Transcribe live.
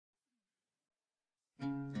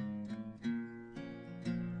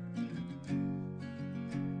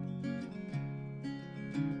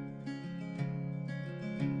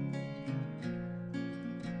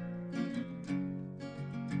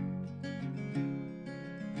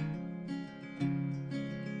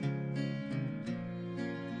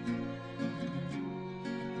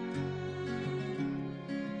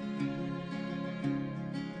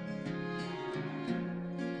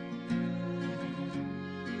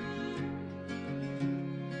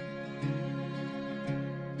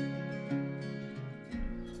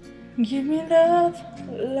Give me love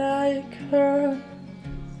like her.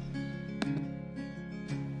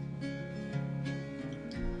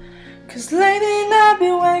 Cause lately I've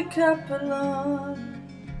been wake up alone.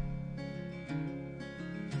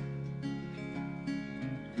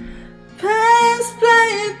 Pants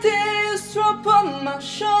play tears drop on my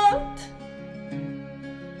shirt.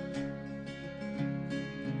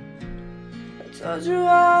 I told you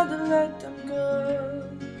how to let them go,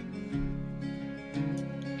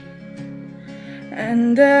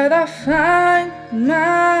 and that I find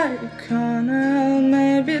my corner.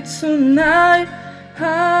 Maybe tonight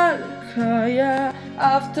I'll call ya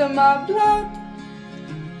after my blood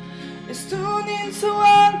is turned into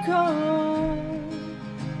alcohol.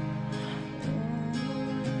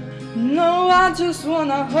 No, I just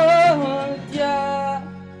wanna hold ya.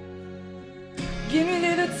 Give me a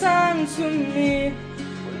little time to me.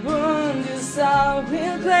 We'll run this out,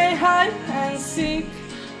 we'll play hide and seek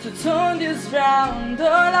to turn this round.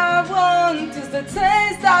 All I want is the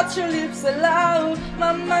taste that your lips allow.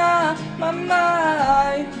 Mama,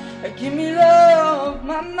 mama, give me love.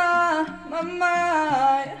 Mama,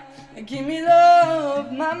 mama, give me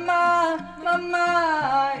love. Mama,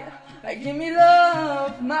 mama, give me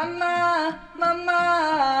love. Mama,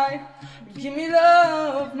 mama, give me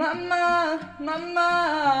love. Mama,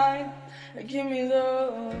 mama, give me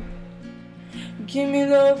love. Give me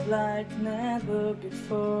love like never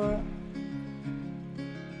before.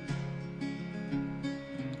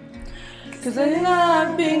 Cause I've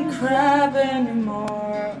not been crying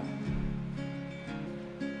anymore,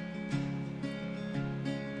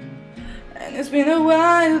 and it's been a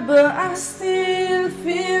while, but I still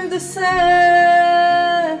feel the same.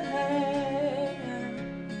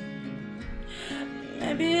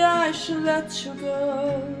 Maybe I should let you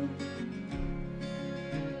go,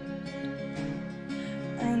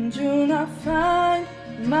 and you not find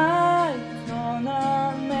my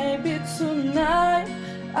corner. Maybe tonight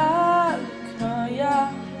I'll call ya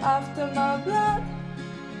after my blood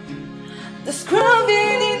that's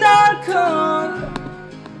craving in alcohol.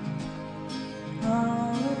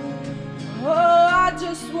 Oh, I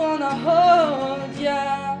just wanna hold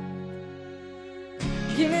ya.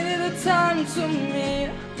 Give me a little time to me.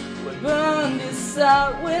 We'll burn this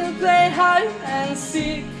out, we'll play hide and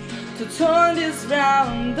seek to turn this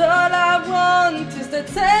round. All I want is the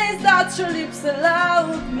taste that your lips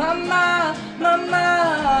allow. Mama,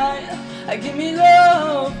 mama, give me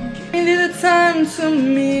love. Give me a little time to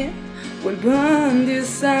me. We'll burn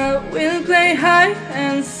this out, we'll play hide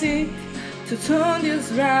and seek to turn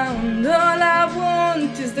this round. All I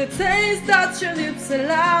want is the taste that your lips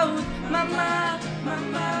allow. Mama,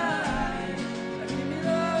 mama, give me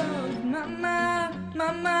love. Mama,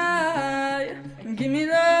 mama, give me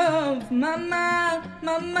love. Mama,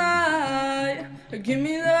 mama, give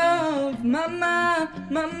me love. Mama,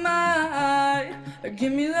 mama,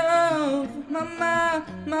 give me love. Mama,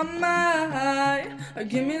 mama,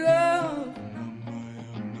 give me love.